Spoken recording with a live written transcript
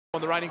On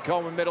the reigning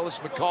Coleman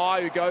medalist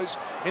Mackay, who goes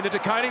in the De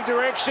Koning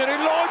direction, who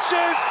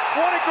launches.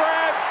 What a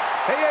grab!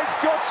 He has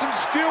got some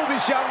skill,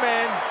 this young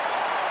man.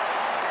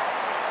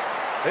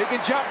 He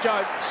can jump,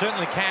 Joe.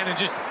 Certainly can, and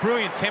just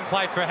brilliant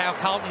template for how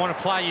Carlton want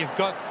to play. You've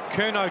got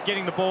Curnow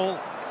getting the ball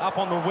up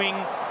on the wing.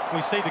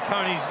 We see De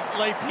Koning's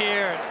leap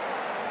here.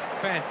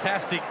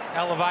 Fantastic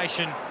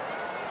elevation.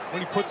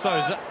 When he puts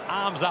those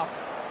arms up,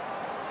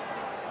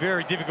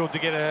 very difficult to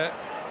get a...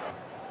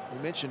 We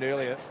mentioned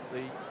earlier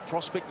the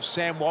prospect of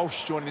Sam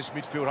Walsh joining this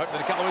midfield.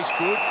 Hopefully the colour is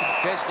good.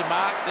 Test to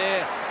mark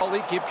there.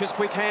 Ollie Gibcus,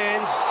 quick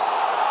hands.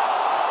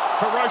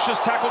 Ferocious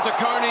tackle to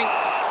Koning.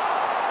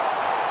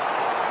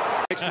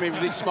 Next to me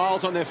with these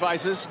smiles on their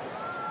faces.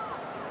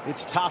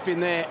 It's tough in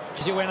there.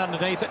 He went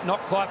underneath it,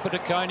 not quite for De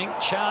Koning.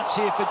 Chance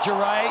here for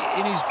Duray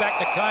in his back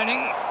to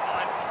Koning.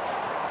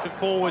 The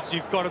forwards,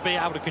 you've got to be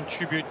able to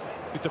contribute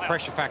with the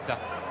pressure factor.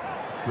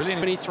 Brilliant.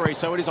 23,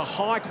 so it is a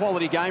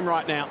high-quality game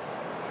right now.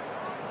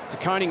 De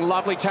Koning,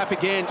 lovely tap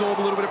again. Absorb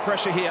a little bit of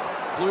pressure here.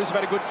 Blues have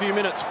had a good few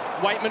minutes.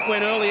 Waitman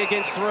went early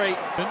against 3.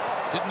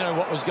 Didn't know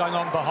what was going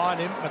on behind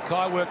him.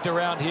 Mackay worked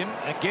around him.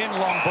 Again,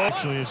 long ball.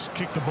 Actually has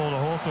kicked the ball to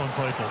Hawthorn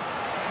people.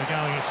 They're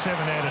going at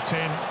 7 out of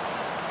 10.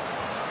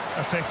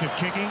 Effective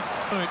kicking.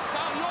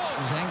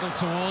 He's angled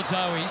towards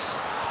Owies.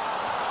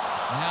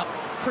 Now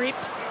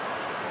Cripps,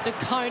 De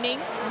Koning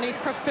on his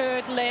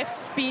preferred left,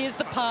 spears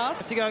the pass.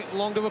 Have to go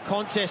long to a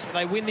contest, but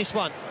they win this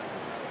one.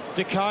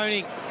 De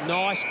Koning,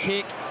 nice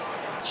kick.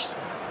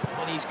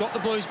 And he's got the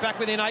Blues back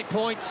within 8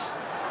 points.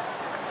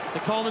 The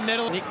Coleman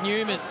medal. Nick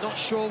Newman, not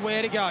sure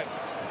where to go.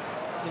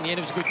 In the end,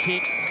 it was a good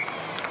kick.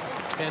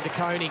 Found De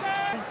Koning.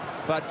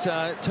 But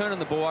turning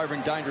the ball over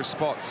in dangerous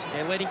spots.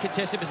 And leading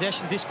contested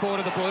possessions this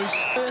quarter, the Blues.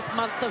 First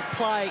month of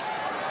play.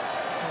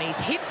 And he's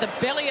hit the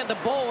belly of the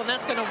ball, and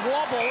that's going to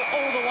wobble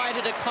all the way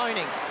to De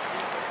Koning.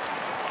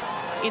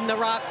 In the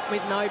ruck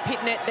with no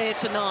pit net there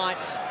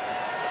tonight.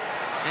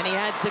 And he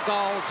adds a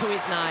goal to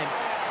his name.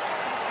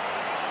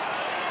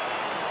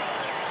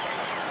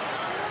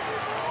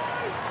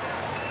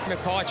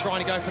 Mackay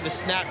trying to go for the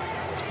snap.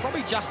 It's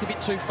probably just a bit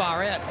too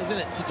far out, isn't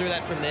it, to do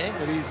that from there?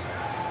 It is.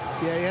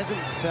 Yeah, he hasn't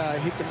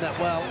hit them that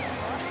well.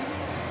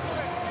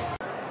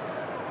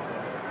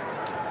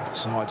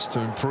 Decides to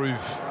improve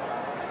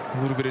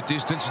a little bit of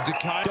distance. De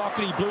Koning.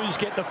 Doherty Blues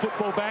get the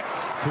football back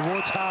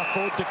towards half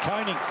forward. De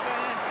Koning.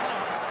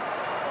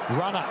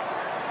 Runner.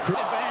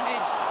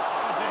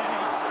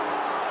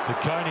 De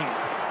Koning.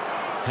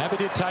 Happy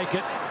to take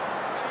it.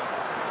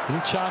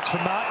 Little chance for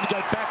Martin to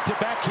go back to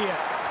back here.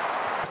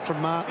 From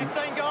Martin.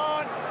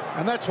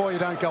 And that's why you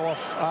don't go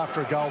off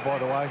after a goal, by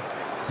the way,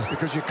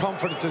 because your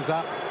confidence is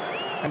up.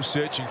 I'm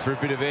searching for a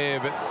bit of air,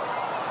 but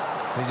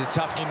these are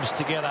tough games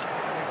together.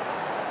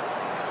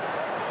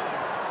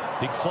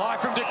 Big fly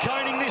from De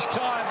Koning this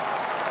time.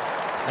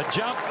 A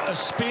jump, a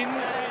spin,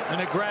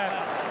 and a grab.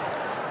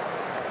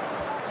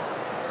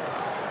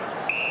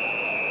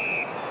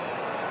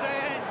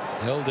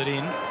 Held it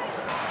in.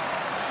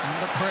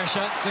 under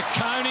pressure. De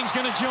Koning's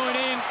going to join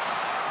in.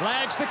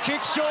 Lags the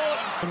kick short.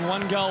 And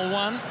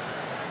 1-1.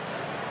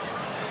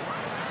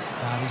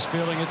 But he's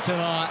feeling it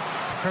tonight.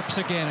 Cripps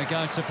again are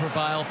going to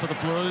prevail for the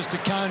Blues. De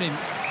Koning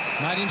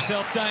made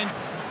himself dangerous.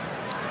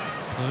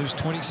 Blues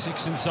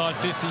 26 inside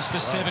 50s for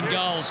 7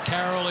 goals.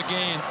 Carroll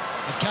again.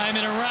 It came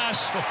in a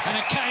rush, and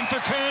it came for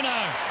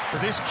Curnow.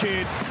 But this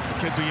kid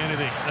could be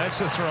anything. That's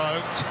a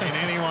throw in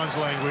anyone's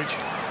language.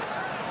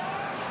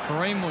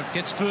 Greenwood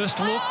gets first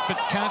look, but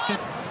can't get...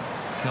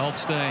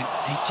 Goldstein,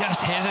 he just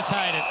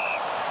hesitated.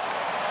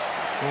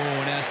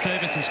 Oh, now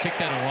Stevenson's kicked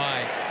that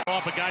away.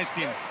 Up against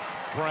him,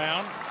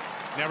 Brown.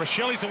 Now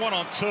Rochelli's the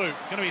 1-on-2. Going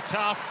to be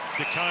tough.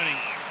 De Koning,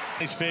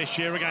 his fair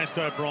share against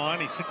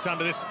O'Brien. He sits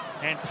under this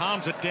and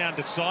palms it down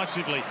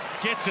decisively.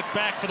 Gets it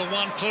back for the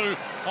 1-2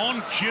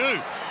 on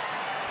cue.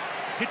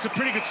 Hits a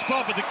pretty good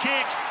spot, but the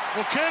kick,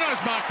 well,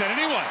 Curnow's marked that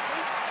anyway.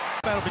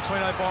 Battle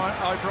between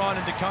O'Brien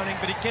and De Koning,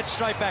 but he gets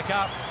straight back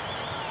up.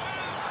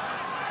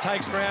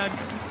 Takes Brown,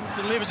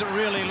 delivers it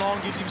really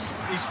long, gives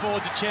his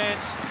forwards a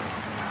chance.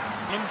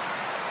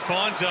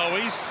 Finds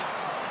Owies.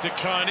 De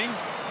Koning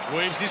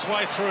weaves his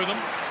way through them.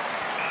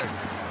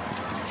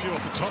 A few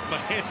off the top of my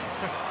head.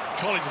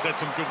 College has had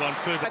some good ones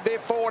too. Their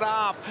forward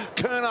half.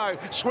 Curnow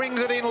swings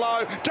it in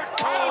low. De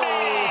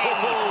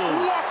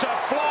Koning! What a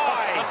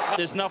fly!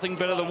 There's nothing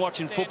better than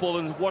watching football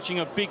than watching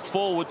a big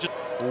forward.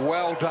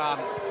 Well done.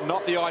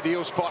 Not the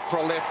ideal spot for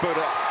a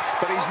left-footer,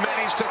 but he's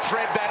managed to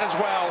thread that as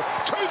well.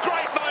 2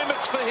 great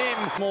moments for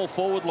him. Small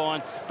forward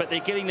line, but they're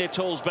getting their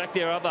tools back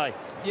there, aren't they?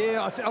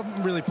 Yeah,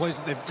 I'm really pleased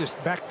that they've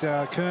just backed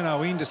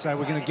Curnow in to say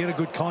we're going to get a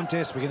good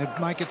contest, we're going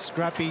to make it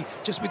scrappy,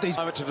 just with these...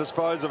 Moment to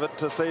dispose of it,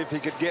 to see if he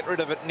could get rid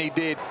of it, and he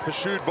did.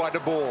 Pursued by De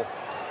Boer.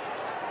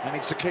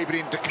 Managed to keep it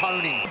in. De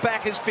Koning.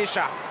 Back is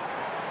Fisher.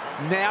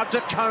 Now De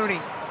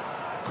Koning.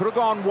 Could have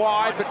gone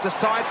wide, but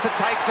decides to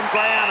take some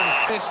ground.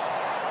 And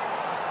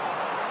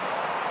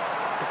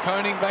De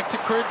Koning back to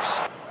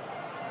Cripps.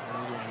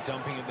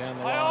 Dumping it down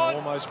the line,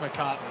 almost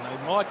McCartan. They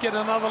might get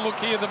another look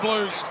here, the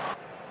Blues.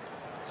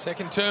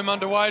 Second term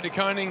underway, De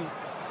Koning.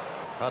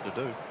 Hard to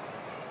do.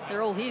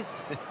 They're all his.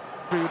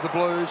 With the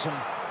Blues, and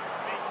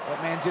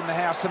that man's in the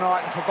house tonight,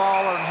 and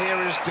Favola, and here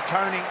is De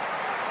Koning.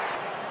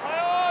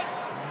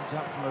 He's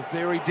up from a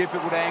very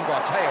difficult angle.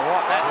 I tell you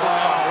what, that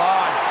looks on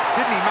line.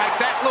 Didn't he make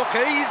that look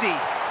easy?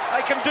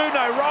 They can do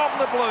no wrong,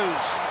 the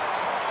Blues.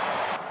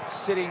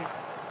 Sitting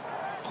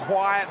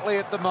quietly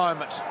at the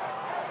moment.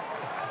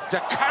 De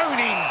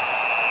Koning.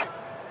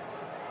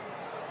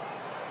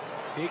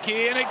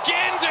 Hickey, and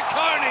again De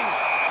Koning.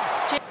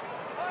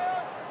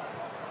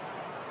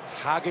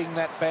 Hugging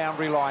that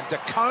boundary line. De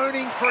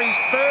Koning for his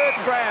third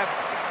grab.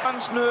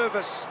 One's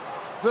nervous.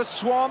 The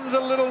Swans a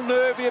little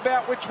nervy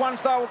about which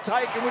ones they'll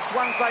take and which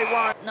ones they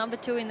won't. Number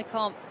 2 in the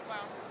comp.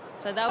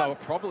 So they were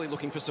probably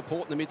looking for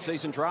support in the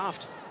mid-season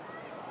draft.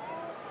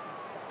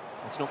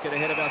 Let's not get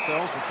ahead of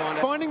ourselves. We'll find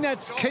out. Finding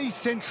that key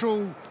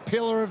central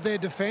pillar of their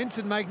defence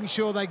and making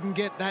sure they can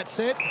get that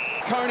set.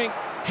 Koning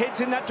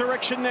heads in that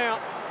direction now.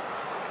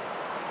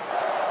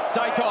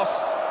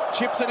 Dacos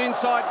chips it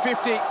inside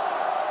 50.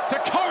 De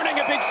Koning,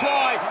 a big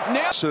fly.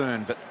 Now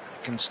soon, but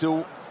can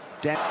still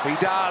down. He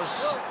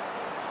does.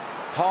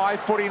 High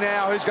footy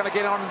now. Who's going to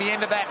get on the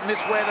end of that in this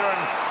weather?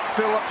 And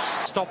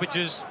Phillips.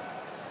 Stoppages.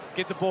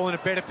 Get the ball in a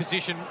better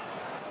position.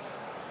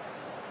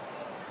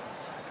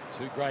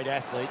 Two great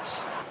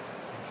athletes.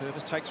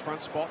 Curvis takes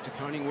front spot. De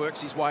Koning works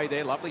his way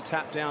there. Lovely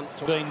tap down.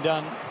 Been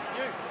done,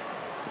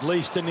 at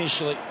least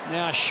initially.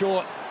 Now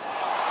short.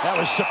 That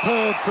was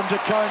superb from De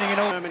Koning.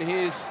 And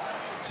here's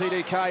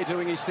TDK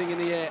doing his thing in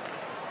the air.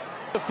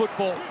 The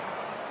football.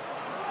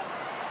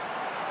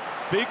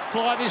 Big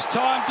fly this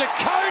time. De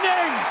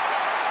Koning!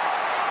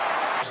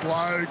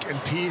 Slogue and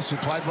Pearce, who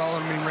played well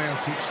on him in round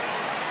 6.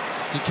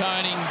 De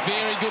Koning,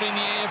 very good in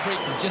the air for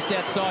just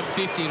outside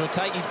 50. It'll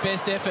take his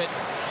best effort.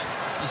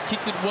 He's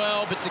kicked it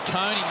well, but De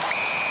Koning.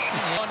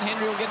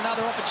 Henry will get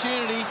another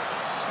opportunity.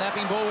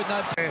 Snapping ball with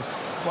no... Yeah,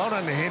 well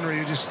done to Henry,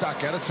 who just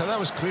stuck at it, so that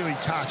was clearly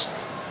touched.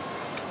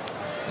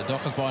 So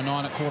Dockers by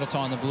 9 at quarter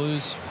time. The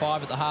Blues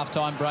 5 at the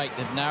half-time break.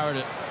 They've narrowed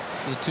it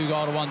with a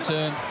 2-goal to 1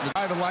 term.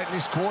 Over late in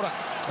this quarter.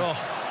 Oh,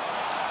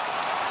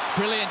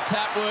 brilliant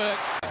tap work.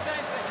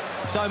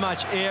 So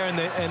much air and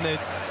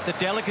the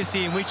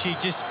delicacy in which he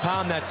just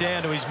palmed that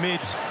down to his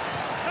mids.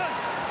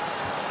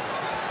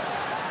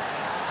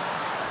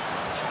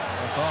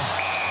 Oh,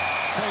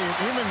 tell you,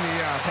 him and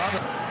the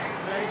brother.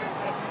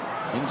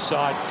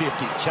 Inside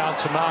 50,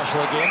 chance for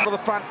Marshall again. For the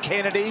front,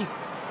 Kennedy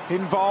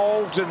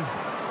involved, and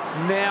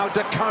now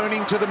De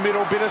Koning to the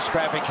middle. Bit of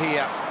traffic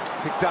here,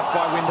 picked up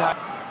by Windham.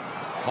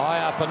 High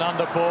up and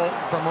under ball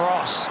from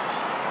Ross.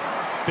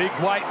 Big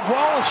weight,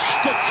 Walsh,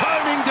 De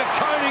Koning,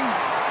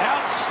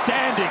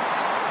 outstanding.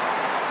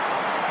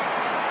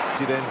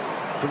 Then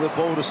for the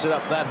ball to sit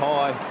up that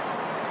high.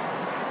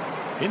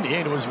 In the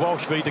end, it was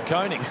Walsh v De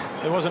Koning.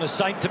 There wasn't a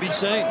saint to be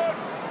seen.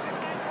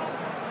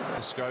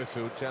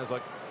 Schofield sounds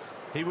like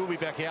he will be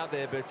back out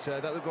there, but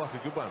that looked like a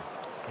good one.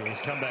 He's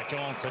come back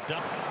on to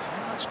dump.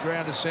 How much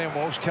ground does Sam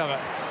Walsh cover?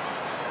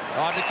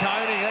 Oh, De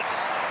Koning,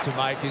 that's to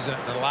make, isn't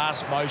it? The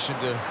last motion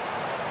to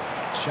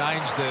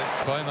change the...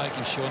 By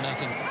making sure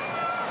nothing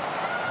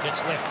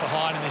gets left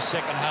behind in this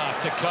second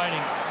half. De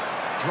Koning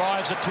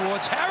drives it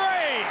towards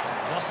Harry.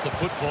 Lost the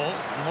football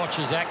and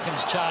watches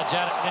Atkins charge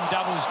at it, then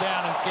doubles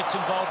down and gets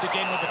involved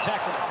again with the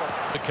tackle.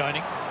 De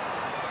Koning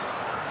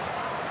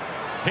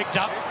picked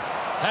up,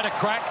 had a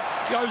crack,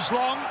 goes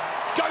long,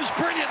 goes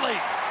brilliantly.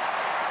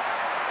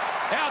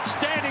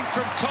 Outstanding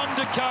from Tom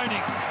De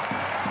Koning.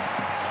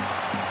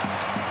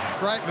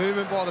 Great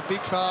movement by the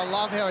big fella.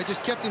 Love how he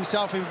just kept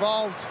himself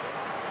involved.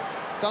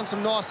 Done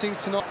some nice things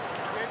tonight.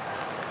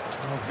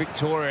 Oh,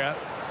 Victoria,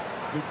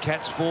 good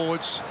Cats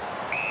forwards.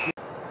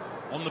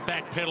 On the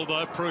back pedal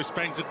though, Bruce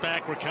bangs it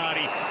back.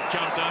 Riccardi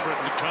jumped under it,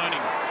 and De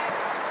Koning.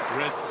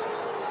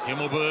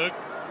 Himmelberg.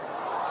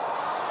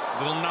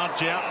 Little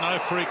nudge out, no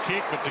free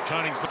kick, but De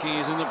Koning's... He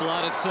is in the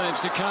blood, it seems.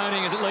 De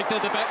Koning, as it leaked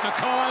at the back,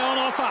 Mackay on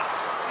offer.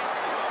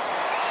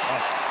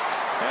 Oh.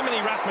 How many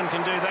ruckmen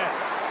can do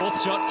that?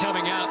 Fourth shot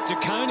coming out. De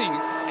Koning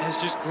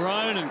has just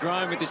grown and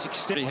grown with this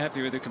extent. Pretty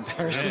happy with the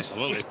comparison.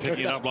 Absolutely,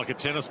 picking it up like a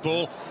tennis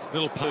ball.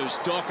 Little Blues,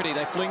 Doherty,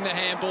 they fling the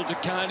handball to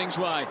Koning's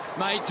way.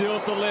 May do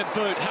with the left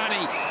boot.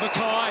 Honey,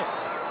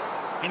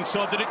 Mackay.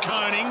 Inside to De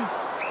Koning.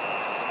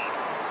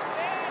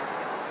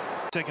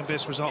 Second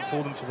best result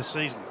for them for the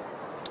season.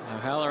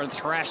 O'Halloran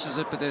thrashes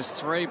it, but there's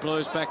 3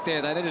 Blues back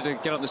there. They needed to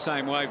get on the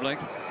same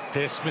wavelength.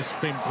 Des Smith's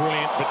been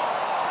brilliant, but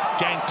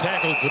game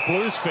tackle, it's a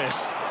Blues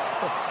fest.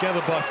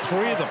 Gathered by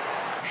 3 of them.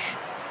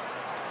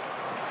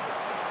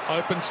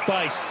 Open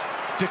space.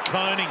 De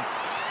Koning.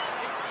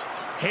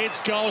 Heads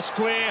goal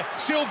square.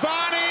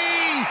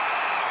 Silvani!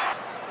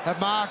 A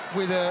mark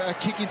with a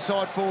kick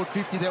inside forward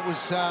 50 that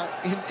was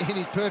in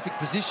his perfect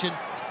position.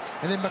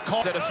 And then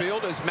McCall. Centre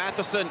field as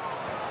Matheson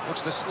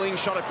looks to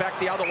slingshot it back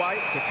the other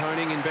way. De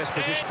Koning in best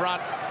position.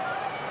 Front.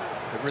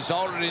 It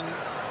resulted in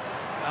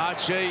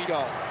Archie.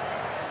 Goal.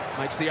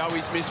 Makes the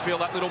Owies miss feel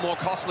that little more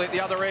costly at the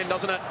other end,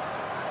 doesn't it?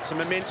 Some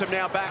momentum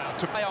now back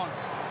to... Play on.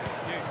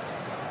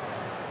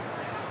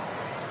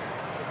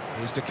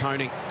 Here's De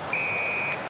Koning.